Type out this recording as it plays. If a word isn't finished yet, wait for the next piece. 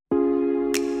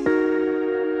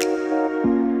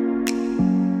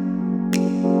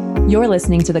You're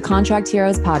listening to the Contract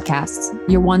Heroes podcast,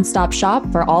 your one-stop shop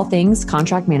for all things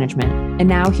contract management. And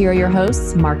now here are your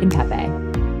hosts, Mark and Pepe.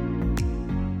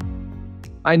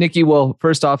 Hi, Nikki. Well,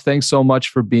 first off, thanks so much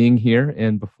for being here.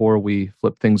 And before we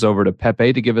flip things over to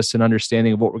Pepe to give us an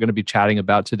understanding of what we're going to be chatting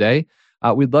about today,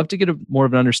 we'd love to get more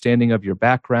of an understanding of your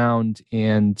background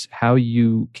and how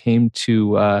you came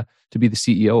to be the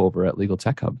CEO over at Legal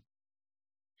Tech Hub.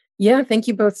 Yeah, thank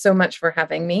you both so much for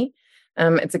having me.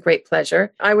 It's a great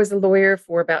pleasure. I was a lawyer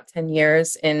for about 10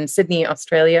 years in Sydney,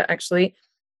 Australia, actually.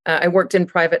 I worked in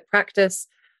private practice,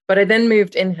 but I then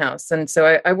moved in-house. And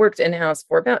so I worked in-house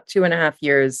for about 2.5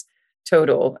 years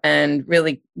total and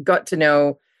really got to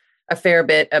know a fair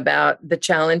bit about the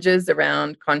challenges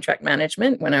around contract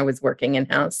management when I was working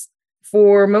in-house.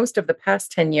 For most of the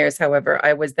past 10 years, however,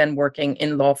 I was then working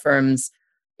in law firms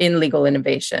in legal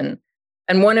innovation.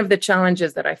 And one of the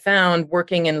challenges that I found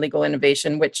working in legal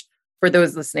innovation, which for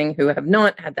those listening who have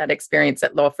not had that experience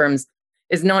at law firms,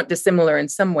 is not dissimilar in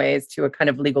some ways to a kind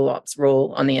of legal ops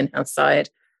role on the in-house side,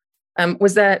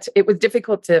 was that it was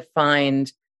difficult to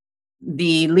find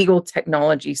the legal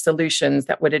technology solutions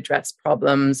that would address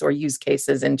problems or use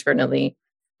cases internally.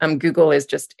 Google is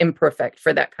just imperfect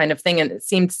for that kind of thing. And it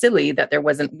seemed silly that there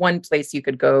wasn't one place you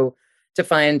could go to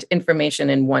find information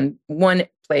in one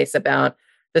place about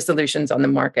the solutions on the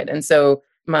market. And so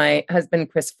my husband,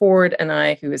 Chris Ford, and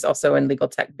I, who is also in legal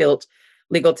tech, built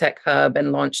Legal Tech Hub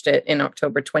and launched it in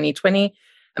October 2020.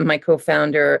 And my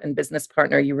co-founder and business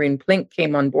partner, Jeroen Plink,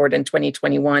 came on board in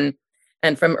 2021.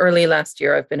 And from early last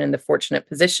year, I've been in the fortunate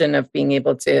position of being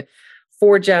able to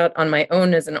forge out on my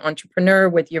own as an entrepreneur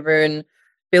with Jeroen,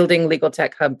 building Legal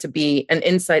Tech Hub to be an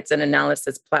insights and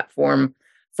analysis platform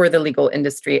for the legal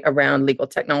industry around legal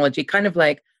technology, kind of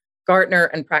like Gartner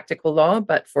and Practical Law,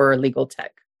 but for legal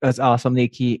tech. That's awesome,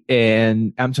 Nikki.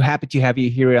 And I'm so happy to have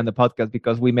you here on the podcast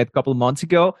because we met a couple of months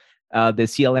ago, the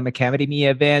CLM Academy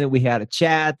event. We had a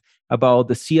chat about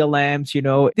the CLMs. You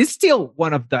know, this is still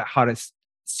one of the hottest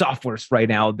softwares right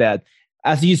now that,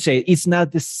 as you say, it's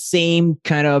not the same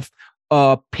kind of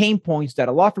pain points that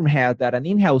a law firm has, that an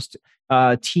in-house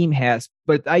team has.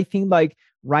 But I think like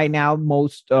right now,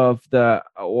 most of the,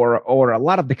 or a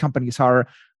lot of the companies are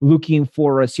looking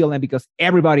for a CLM because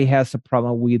everybody has a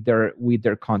problem with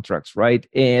their contracts, right?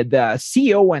 And the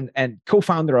CEO and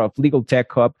co-founder of Legal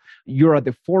Tech Hub, you're at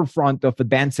the forefront of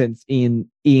advances in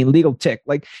legal tech.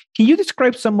 Like, can you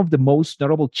describe some of the most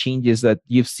notable changes that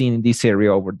you've seen in this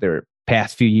area over the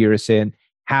past few years, and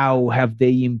how have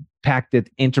they impacted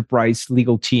enterprise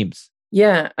legal teams?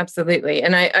 Yeah, absolutely.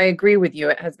 And I agree with you.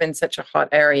 It has been such a hot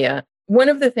area. One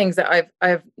of the things that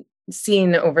I've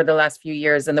seen over the last few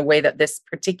years and the way that this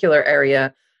particular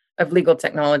area of legal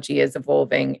technology is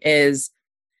evolving is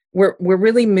we're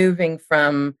really moving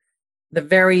from the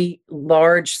very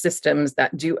large systems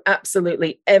that do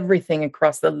absolutely everything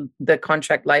across the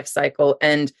contract lifecycle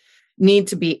and need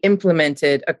to be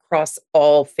implemented across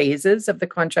all phases of the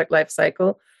contract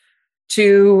lifecycle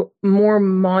to more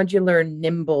modular,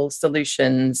 nimble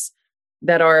solutions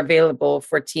that are available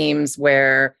for teams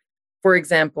where, for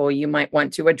example, you might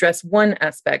want to address one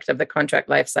aspect of the contract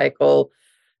lifecycle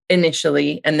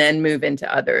initially and then move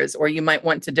into others, or you might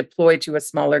want to deploy to a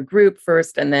smaller group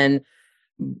first and then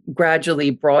gradually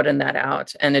broaden that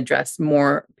out and address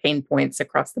more pain points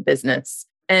across the business.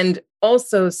 And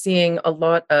also seeing a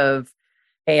lot of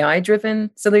AI-driven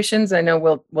solutions. I know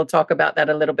we'll talk about that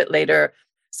a little bit later.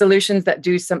 Solutions that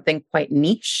do something quite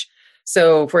niche.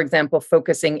 So, for example,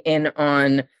 focusing in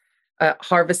on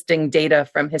harvesting data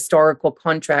from historical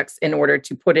contracts in order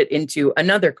to put it into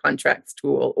another contracts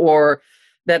tool, or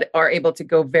that are able to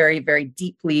go very, very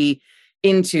deeply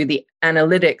into the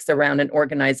analytics around an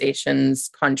organization's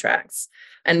contracts,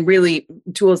 and really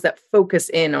tools that focus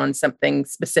in on something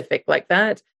specific like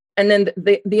that. And then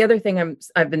the other thing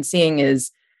I've been seeing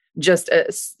is just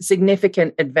a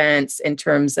significant advance in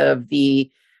terms of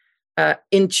the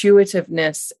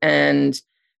intuitiveness and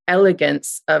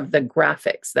elegance of the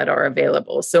graphics that are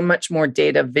available. So much more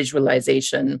data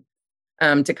visualization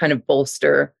to kind of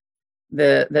bolster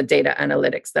the data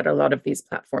analytics that a lot of these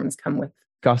platforms come with.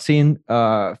 Discussing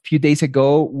a few days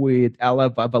ago with Ala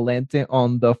Valente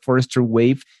on the Forrester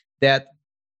Wave that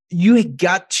you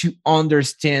got to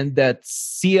understand that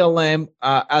CLM,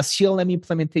 a CLM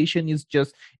implementation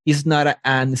is not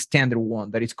a standard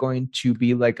one, that it's going to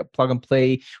be like a plug and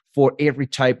play for every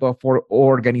type of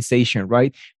organization,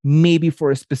 right? Maybe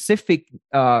for a specific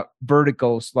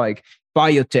verticals like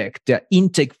biotech, the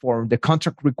intake form, the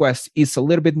contract request is a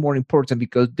little bit more important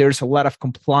because there's a lot of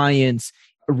compliance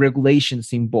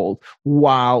regulations involved.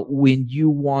 While when you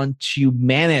want to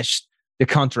manage the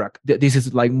contract. This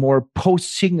is like more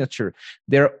post-signature.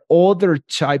 There are other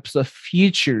types of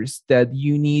features that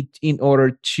you need in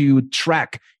order to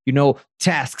track,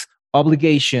 tasks,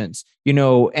 obligations,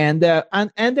 and the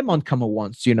uncommon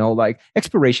ones, like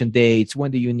expiration dates.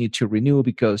 When do you need to renew?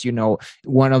 Because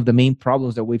one of the main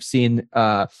problems that we've seen,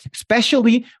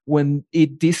 especially when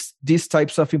these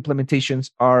types of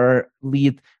implementations are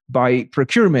led by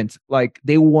procurement, like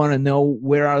they want to know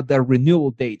where are the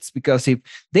renewal dates, because if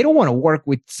they don't want to work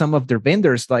with some of their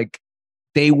vendors, like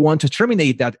they want to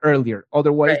terminate that earlier.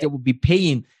 Otherwise, They will be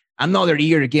paying another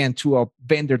year again to a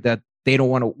vendor that they don't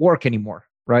want to work anymore,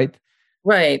 right?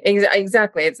 Right.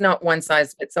 Exactly. It's not one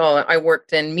size fits all. I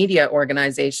worked in media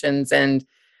organizations, and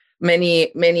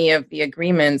many of the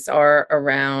agreements are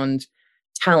around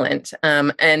talent.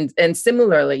 And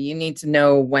similarly, you need to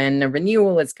know when a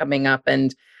renewal is coming up,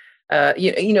 and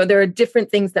there are different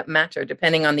things that matter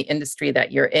depending on the industry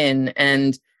that you're in.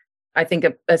 And I think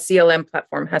a CLM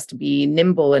platform has to be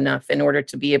nimble enough in order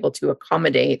to be able to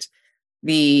accommodate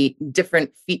the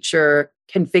different feature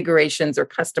configurations or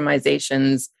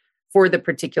customizations for the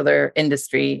particular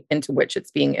industry into which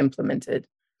it's being implemented.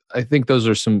 I think those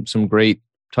are some great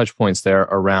touch points there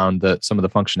around some of the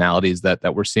functionalities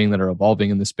that we're seeing that are evolving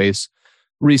in the space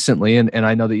recently. And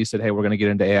I know that you said, hey, we're going to get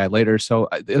into AI later. So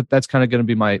that's kind of going to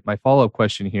be my follow-up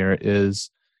question here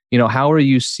is, how are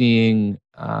you seeing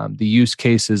the use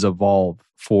cases evolve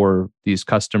for these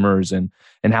customers, and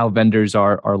how vendors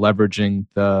are leveraging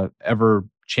the ever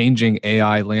changing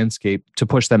AI landscape to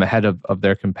push them ahead of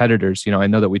their competitors? I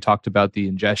know that we talked about the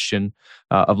ingestion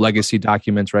of legacy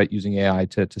documents, right? Using AI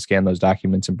to scan those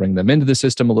documents and bring them into the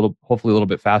system hopefully a little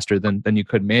bit faster than you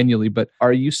could manually. But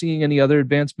are you seeing any other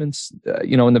advancements,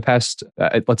 in the past,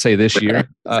 let's say this year,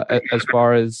 as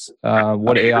far as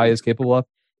what AI is capable of?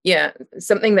 Yeah,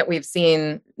 something that we've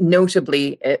seen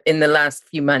notably in the last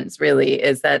few months really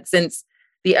is that since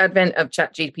the advent of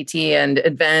ChatGPT and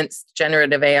advanced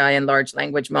generative AI and large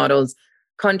language models,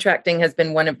 contracting has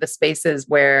been one of the spaces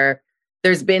where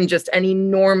there's been just an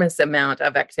enormous amount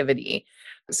of activity.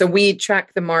 So we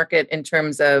track the market in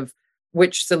terms of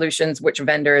which solutions, which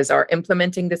vendors are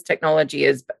implementing this technology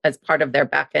as part of their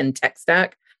back-end tech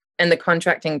stack. And the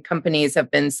contracting companies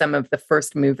have been some of the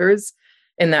first movers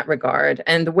in that regard.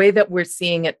 And the way that we're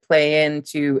seeing it play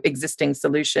into existing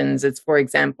solutions is, for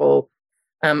example,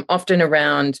 often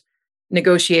around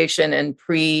negotiation and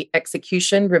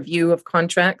pre-execution review of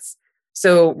contracts.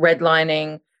 So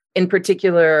redlining, in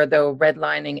particular, though,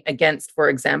 redlining against, for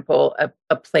example,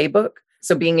 a playbook.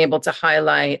 So being able to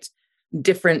highlight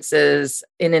differences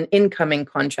in an incoming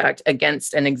contract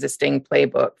against an existing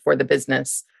playbook for the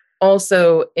business.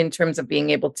 Also, in terms of being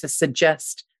able to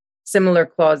suggest similar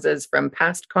clauses from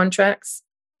past contracts,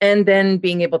 and then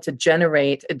being able to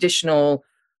generate additional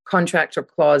contract or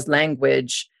clause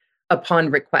language upon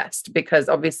request, because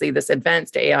obviously this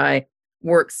advanced AI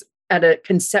works at a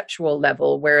conceptual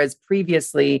level, whereas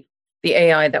previously the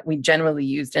AI that we generally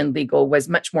used in legal was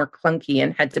much more clunky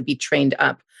and had to be trained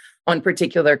up on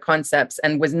particular concepts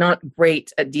and was not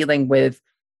great at dealing with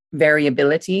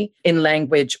variability in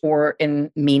language or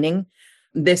in meaning.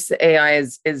 This AI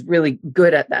is really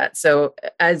good at that. So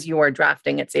as you are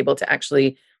drafting, it's able to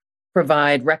actually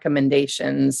provide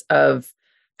recommendations of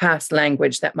past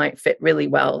language that might fit really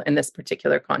well in this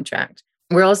particular contract.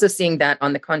 We're also seeing that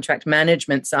on the contract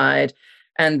management side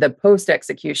and the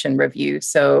post-execution review.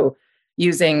 So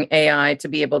using AI to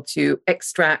be able to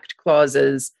extract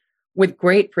clauses with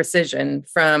great precision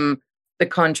from the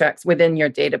contracts within your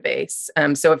database.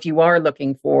 So if you are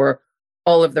looking for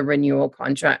all of the renewal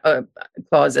contract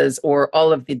clauses or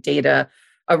all of the data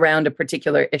around a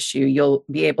particular issue, you'll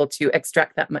be able to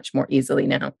extract that much more easily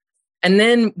now. And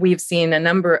then we've seen a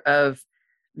number of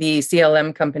the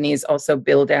CLM companies also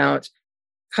build out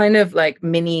kind of like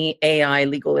mini AI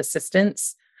legal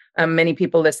assistants. Many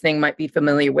people listening might be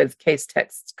familiar with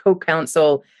Casetext's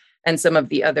Co-Counsel and some of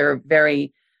the other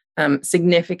very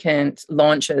significant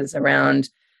launches around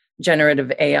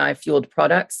generative AI fueled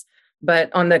products.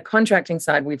 But on the contracting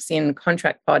side, we've seen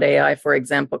ContractPod AI, for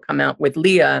example, come out with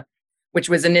Leah, which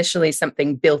was initially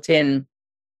something built in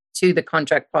to the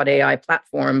ContractPod AI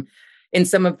platform in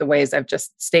some of the ways I've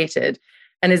just stated,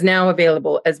 and is now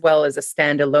available as well as a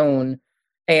standalone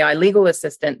AI legal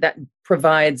assistant that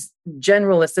provides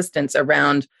general assistance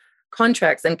around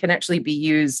contracts and can actually be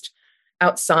used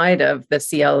outside of the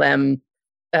CLM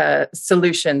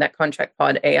solution that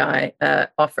ContractPod AI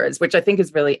offers, which I think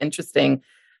is really interesting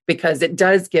because it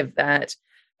does give that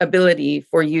ability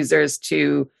for users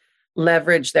to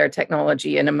leverage their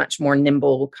technology in a much more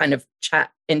nimble kind of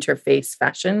chat interface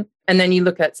fashion. And then you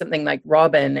look at something like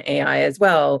Robin AI as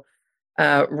well,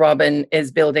 Robin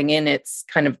is building in its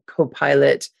kind of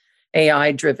co-pilot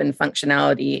AI-driven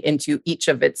functionality into each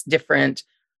of its different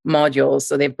modules.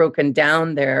 So they've broken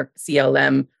down their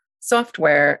CLM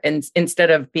software, and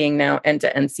instead of being now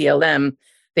end-to-end CLM,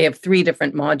 they have 3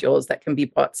 different modules that can be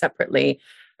bought separately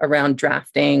around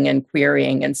drafting and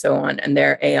querying and so on. And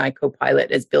their AI co-pilot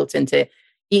is built into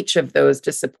each of those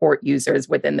to support users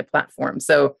within the platform.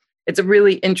 So it's a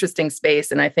really interesting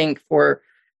space. And I think for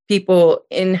people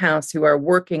in-house who are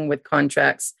working with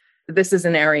contracts, this is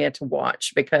an area to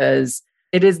watch because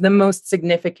it is the most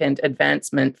significant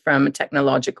advancement from a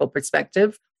technological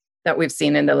perspective that we've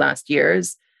seen in the last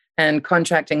years. And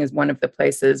contracting is one of the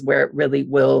places where it really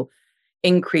will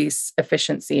increase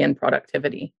efficiency and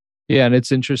productivity. Yeah, and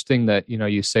it's interesting that,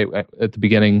 you say at the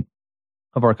beginning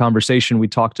of our conversation, we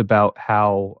talked about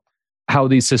how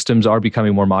these systems are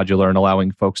becoming more modular and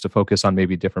allowing folks to focus on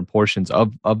maybe different portions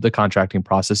of the contracting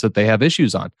process that they have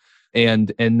issues on.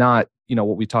 And not,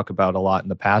 what we talk about a lot in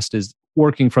the past is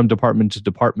working from department to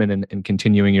department and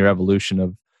continuing your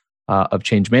evolution of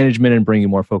change management and bringing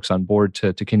more folks on board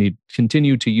to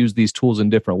continue to use these tools in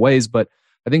different ways. But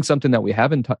I think something that we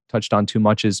haven't touched on too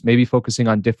much is maybe focusing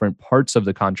on different parts of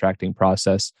the contracting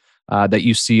process that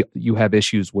you have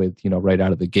issues with, right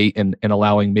out of the gate, and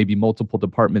allowing maybe multiple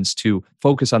departments to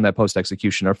focus on that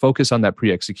post-execution or focus on that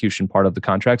pre-execution part of the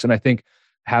contracts. And I think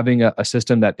having a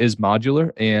system that is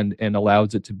modular and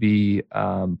allows it to be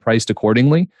priced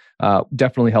accordingly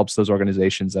definitely helps those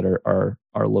organizations that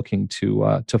are looking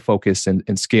to focus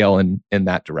and scale in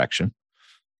that direction.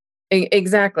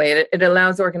 Exactly. It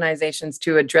allows organizations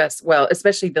to address, well,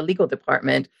 especially the legal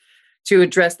department, to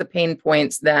address the pain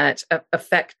points that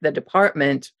affect the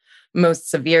department most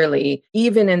severely,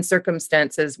 even in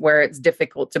circumstances where it's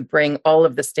difficult to bring all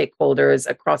of the stakeholders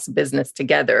across business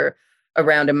together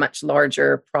around a much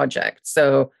larger project.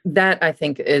 So that, I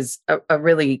think, is a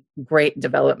really great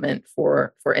development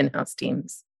for in-house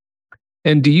teams.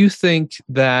 And do you think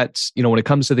that, when it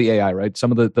comes to the AI, right,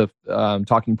 some of the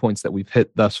talking points that we've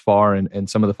hit thus far and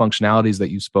some of the functionalities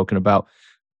that you've spoken about,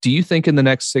 do you think in the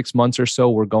next 6 months or so,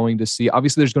 we're going to see,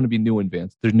 obviously there's going to be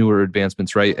newer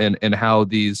advancements, right? And how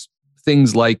these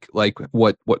things like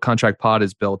what Contract Pod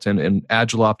is built and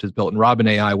Agiloft is built and Robin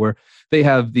AI, where they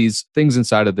have these things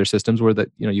inside of their systems where that,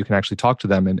 you can actually talk to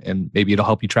them and maybe it'll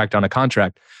help you track down a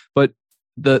contract. But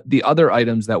the other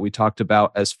items that we talked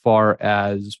about as far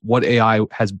as what AI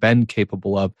has been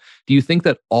capable of, do you think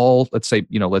that all, let's say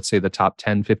the top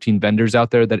 10, 15 vendors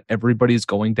out there, that everybody's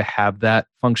going to have that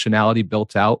functionality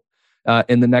built out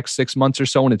in the next 6 months or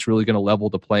so, and it's really going to level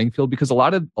the playing field? Because a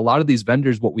lot of these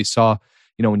vendors, what we saw,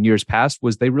 in years past,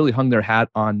 was they really hung their hat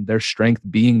on their strength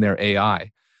being their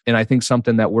AI. And I think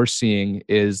something that we're seeing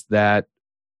is that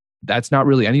that's not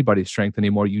really anybody's strength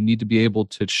anymore. You need to be able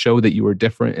to show that you are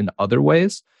different in other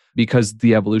ways because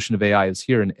the evolution of AI is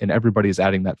here and everybody is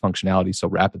adding that functionality so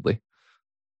rapidly.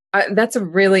 That's a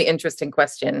really interesting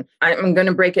question. I'm going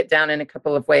to break it down in a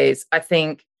couple of ways. I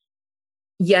think,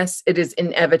 yes, it is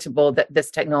inevitable that this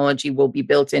technology will be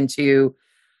built into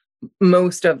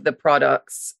most of the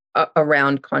products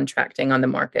around contracting on the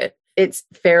market. It's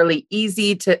fairly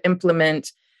easy to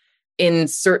implement in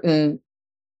certain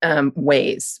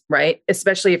ways, right?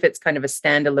 Especially if it's kind of a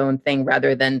standalone thing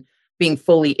rather than being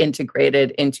fully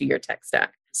integrated into your tech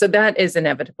stack. So that is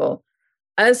inevitable.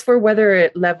 As for whether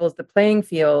it levels the playing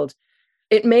field,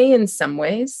 it may in some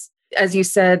ways. As you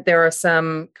said, there are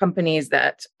some companies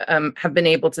that have been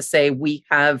able to say, we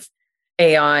have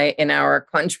AI in our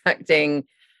contracting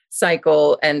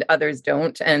cycle and others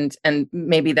don't. And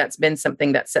maybe that's been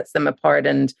something that sets them apart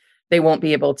and they won't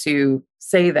be able to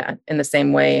say that in the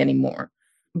same way anymore.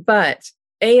 But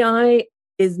AI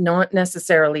is not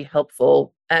necessarily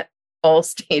helpful at all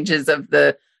stages of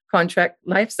the contract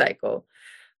lifecycle.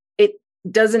 It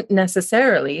doesn't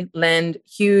necessarily lend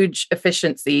huge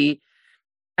efficiency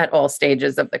at all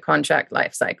stages of the contract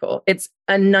lifecycle. It's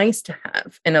a nice to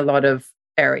have in a lot of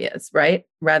areas, right?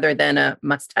 Rather than a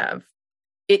must have.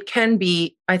 It can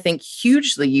be, I think,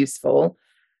 hugely useful,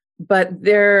 but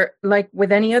there, like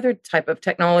with any other type of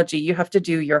technology, you have to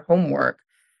do your homework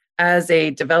as a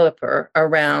developer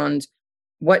around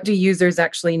what do users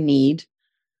actually need?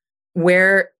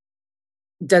 Where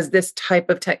does this type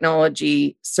of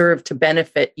technology serve to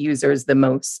benefit users the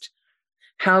most?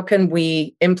 How can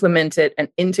we implement it and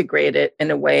integrate it in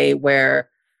a way where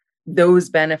those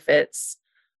benefits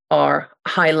are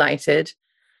highlighted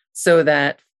so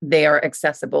that they are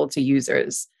accessible to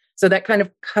users? So that kind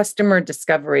of customer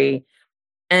discovery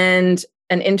and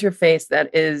an interface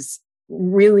that is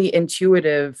really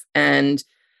intuitive and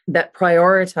that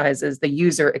prioritizes the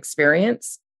user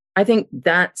experience. I think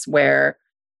that's where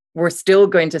we're still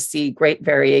going to see great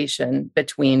variation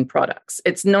between products.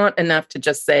 It's not enough to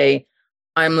just say,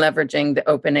 I'm leveraging the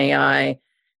OpenAI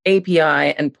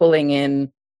API and pulling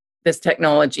in this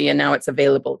technology and now it's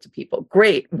available to people.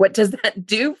 Great. What does that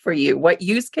do for you? What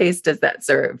use case does that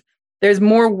serve? There's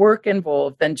more work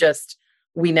involved than just,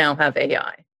 we now have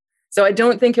AI. So I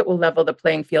don't think it will level the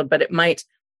playing field, but it might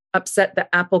upset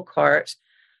the apple cart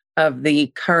of the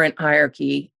current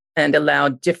hierarchy and allow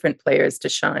different players to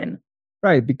shine.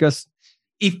 Right. Because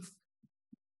if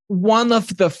one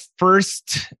of the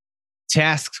first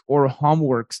tasks or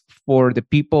homeworks for the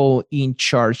people in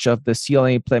charge of the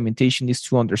CLM implementation is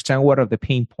to understand what are the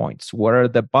pain points, what are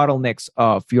the bottlenecks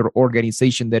of your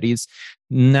organization that is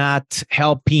not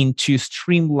helping to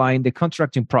streamline the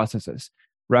contracting processes,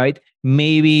 right?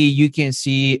 Maybe you can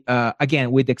see,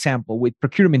 again, with example, with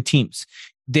procurement teams,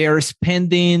 they're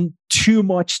spending too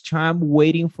much time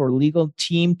waiting for legal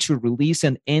team to release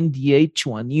an NDA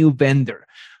to a new vendor.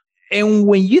 And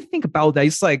when you think about that,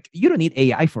 it's like, you don't need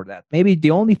AI for that. Maybe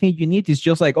the only thing you need is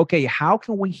just like, okay, how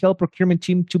can we help procurement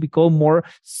team to become more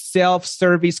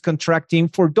self-service contracting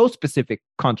for those specific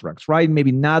contracts, right?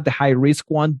 Maybe not the high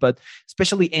risk one, but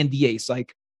especially NDAs.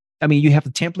 Like, I mean, you have a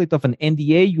template of an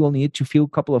NDA, you only need to fill a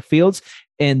couple of fields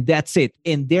and that's it.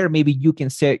 And there, maybe you can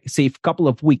save a couple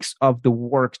of weeks of the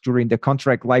work during the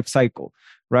contract life cycle,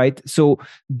 right? So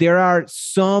there are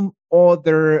some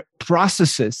other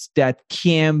processes that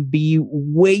can be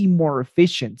way more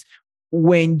efficient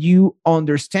when you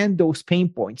understand those pain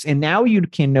points. And now you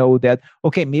can know that,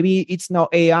 okay, maybe it's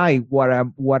not AI what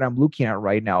I'm looking at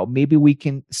right now. Maybe we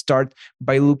can start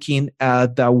by looking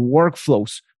at the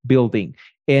workflows building.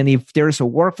 And if there's a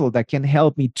workflow that can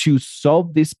help me to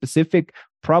solve this specific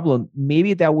problem,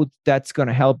 maybe that's going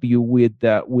to help you with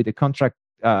the contract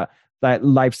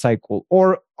life cycle.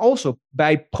 Or also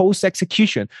by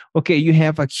post-execution. Okay, you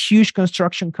have a huge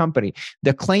construction company.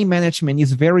 The claim management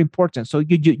is very important. So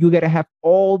you got to have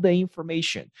all the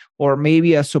information. Or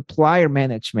maybe a supplier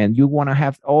management. You want to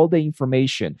have all the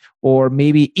information. Or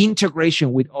maybe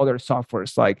integration with other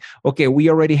softwares. Like, okay, we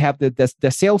already have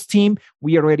the sales team.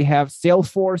 We already have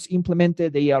Salesforce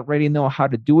implemented. They already know how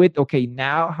to do it. Okay,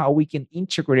 now how we can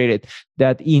integrate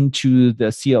that into the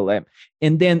CLM.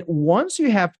 And then once you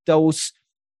have those,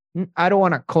 I don't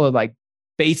want to call it like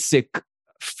basic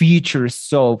features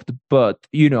solved, but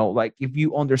like if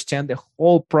you understand the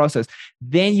whole process,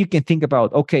 then you can think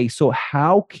about, okay, so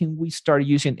how can we start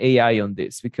using AI on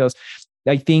this? Because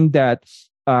I think that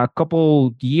a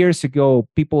couple years ago,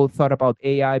 people thought about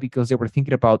AI because they were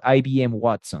thinking about IBM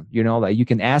Watson, like you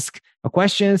can ask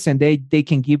questions and they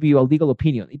can give you a legal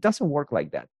opinion. It doesn't work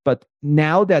like that. But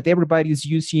now that everybody is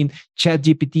using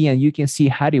ChatGPT and you can see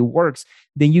how it works,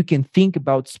 then you can think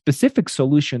about specific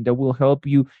solution that will help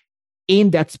you in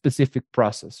that specific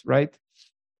process, right?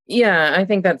 Yeah, I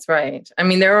think that's right. I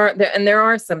mean, there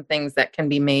are some things that can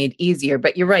be made easier,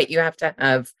 but you're right. You have to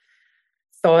have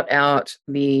thought out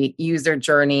the user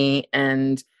journey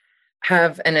and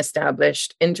have an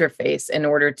established interface in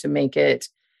order to make it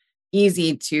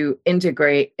easy to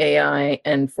integrate AI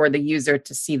and for the user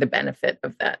to see the benefit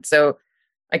of that. So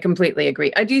I completely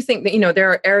agree. I do think that, there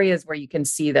are areas where you can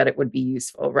see that it would be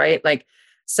useful, right? Like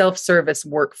self-service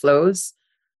workflows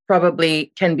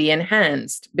probably can be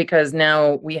enhanced because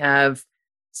now we have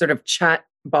sort of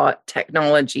chatbot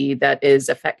technology that is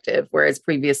effective, whereas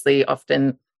previously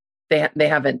often they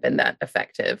haven't been that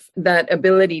effective. That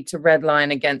ability to redline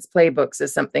against playbooks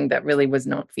is something that really was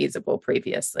not feasible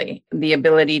previously. The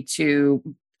ability to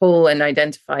pull and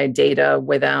identify data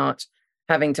without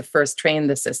having to first train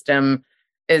the system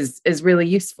is really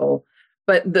useful.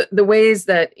 But the ways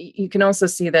that you can also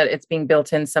see that it's being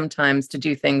built in sometimes to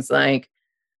do things like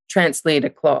translate a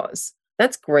clause.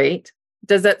 That's great.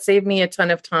 Does that save me a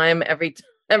ton of time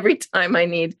every time I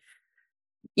need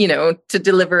to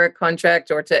deliver a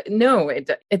contract no,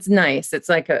 it's nice. It's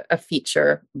like a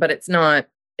feature, but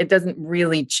it doesn't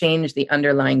really change the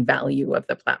underlying value of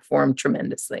the platform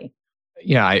tremendously.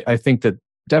 Yeah, I think that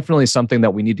definitely something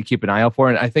that we need to keep an eye out for.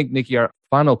 And I think, Nikki, our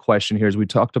final question here is we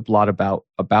talked a lot about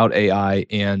AI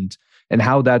and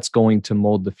how that's going to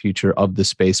mold the future of the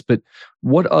space. But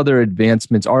what other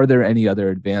advancements, are there any other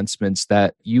advancements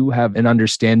that you have an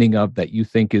understanding of that you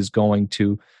think is going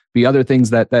to be other things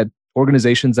that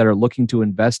organizations that are looking to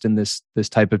invest in this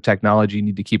type of technology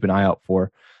need to keep an eye out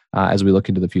for as we look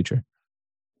into the future?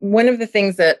 One of the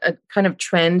things that a kind of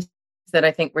trend that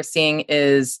I think we're seeing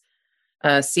is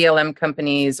CLM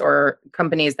companies or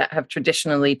companies that have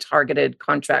traditionally targeted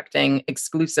contracting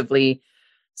exclusively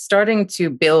starting to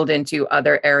build into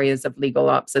other areas of legal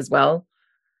ops as well.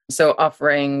 So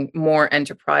offering more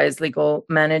enterprise legal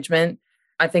management.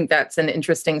 I think that's an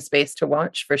interesting space to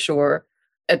watch for sure.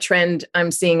 A trend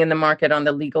I'm seeing in the market on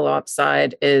the legal ops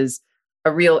side is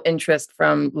a real interest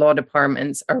from law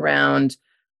departments around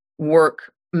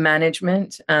work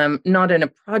management, not in a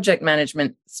project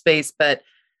management space, but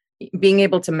being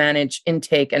able to manage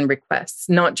intake and requests,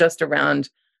 not just around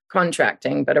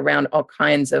contracting, but around all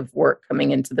kinds of work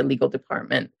coming into the legal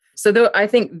department. So though I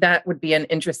think that would be an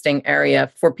interesting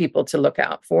area for people to look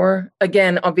out for.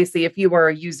 Again, obviously, if you are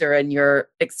a user and your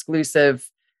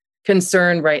exclusive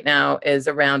concern right now is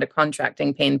around a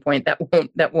contracting pain point,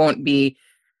 that won't be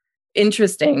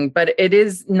interesting. But it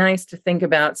is nice to think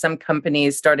about some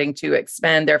companies starting to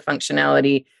expand their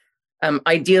functionality,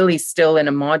 ideally still in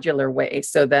a modular way,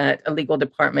 so that a legal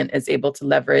department is able to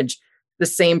leverage the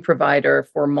same provider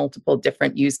for multiple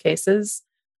different use cases.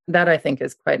 That I think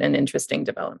is quite an interesting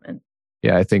development.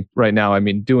 Yeah, I think right now, I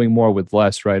mean, doing more with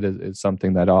less, right, is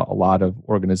something that a lot of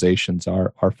organizations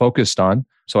are focused on.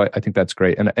 So I think that's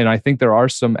great. And I think there are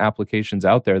some applications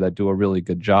out there that do a really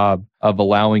good job of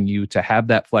allowing you to have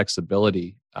that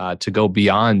flexibility to go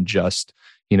beyond just,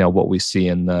 what we see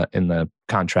in the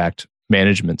contract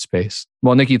management space.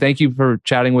 Well, Nikki, thank you for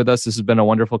chatting with us. This has been a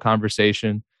wonderful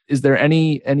conversation. Is there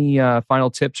any final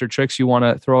tips or tricks you want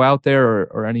to throw out there,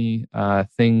 or any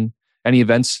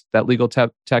events that Legal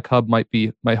Tech Hub might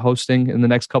hosting in the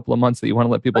next couple of months that you want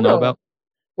to let people know about?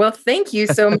 Well, thank you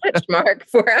so much, Mark,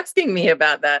 for asking me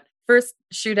about that. First,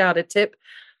 shoot out a tip.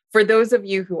 For those of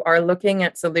you who are looking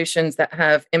at solutions that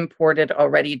have imported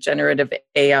already generative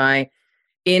AI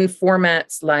in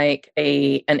formats like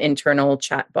an internal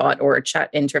chatbot or a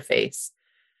chat interface,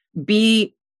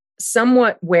 be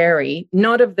somewhat wary,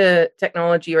 not of the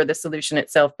technology or the solution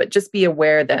itself, but just be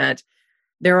aware that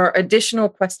there are additional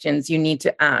questions you need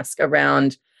to ask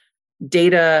around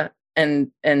data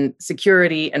and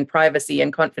security and privacy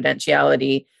and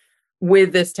confidentiality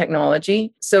with this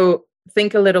technology. So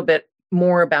think a little bit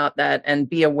more about that and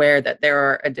be aware that there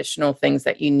are additional things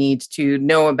that you need to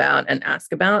know about and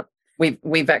ask about.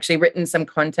 We've actually written some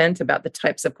content about the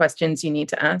types of questions you need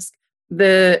to ask.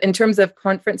 In terms of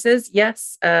conferences,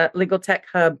 yes, Legal Tech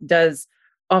Hub does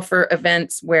offer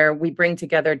events where we bring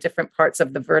together different parts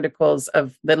of the verticals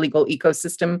of the legal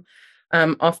ecosystem,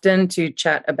 often to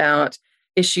chat about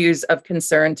issues of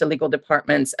concern to legal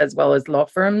departments as well as law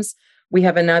firms. We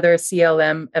have another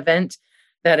CLM event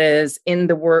that is in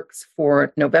the works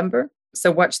for November. So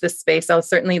watch this space. I'll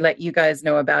certainly let you guys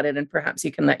know about it, and perhaps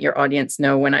you can let your audience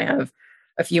know when I have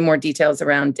a few more details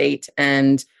around date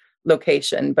and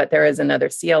location. But there is another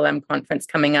CLM conference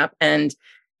coming up. And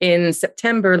in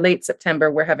September, late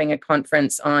September, we're having a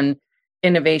conference on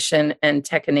innovation and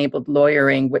tech-enabled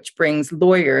lawyering, which brings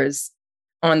lawyers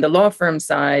on the law firm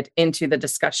side into the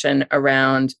discussion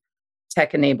around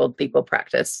tech-enabled legal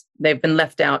practice. They've been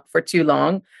left out for too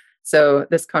long. So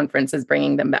this conference is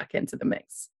bringing them back into the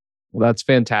mix. Well, that's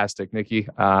fantastic, Nikki.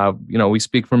 We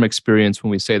speak from experience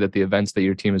when we say that the events that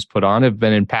your team has put on have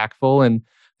been impactful, and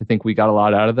I think we got a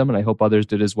lot out of them, and I hope others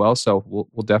did as well. So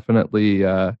we'll definitely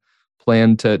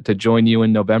plan to join you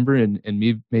in November and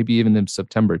maybe even in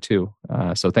September too.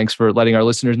 So thanks for letting our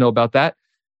listeners know about that.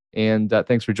 And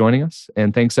thanks for joining us.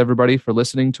 And thanks everybody for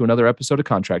listening to another episode of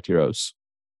Contract Heroes.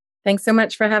 Thanks so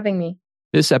much for having me.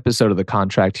 This episode of the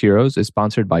Contract Heroes is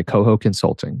sponsored by Coho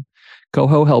Consulting.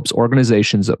 Coho helps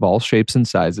organizations of all shapes and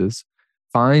sizes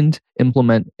find,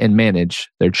 implement, and manage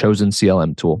their chosen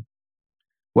CLM tool.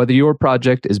 Whether your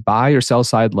project is buy or sell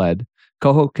side led,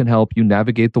 Coho can help you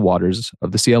navigate the waters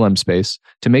of the CLM space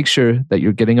to make sure that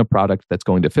you're getting a product that's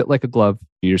going to fit like a glove for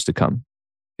years to come.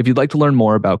 If you'd like to learn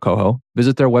more about Coho,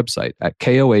 visit their website at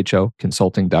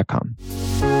kohoconsulting.com.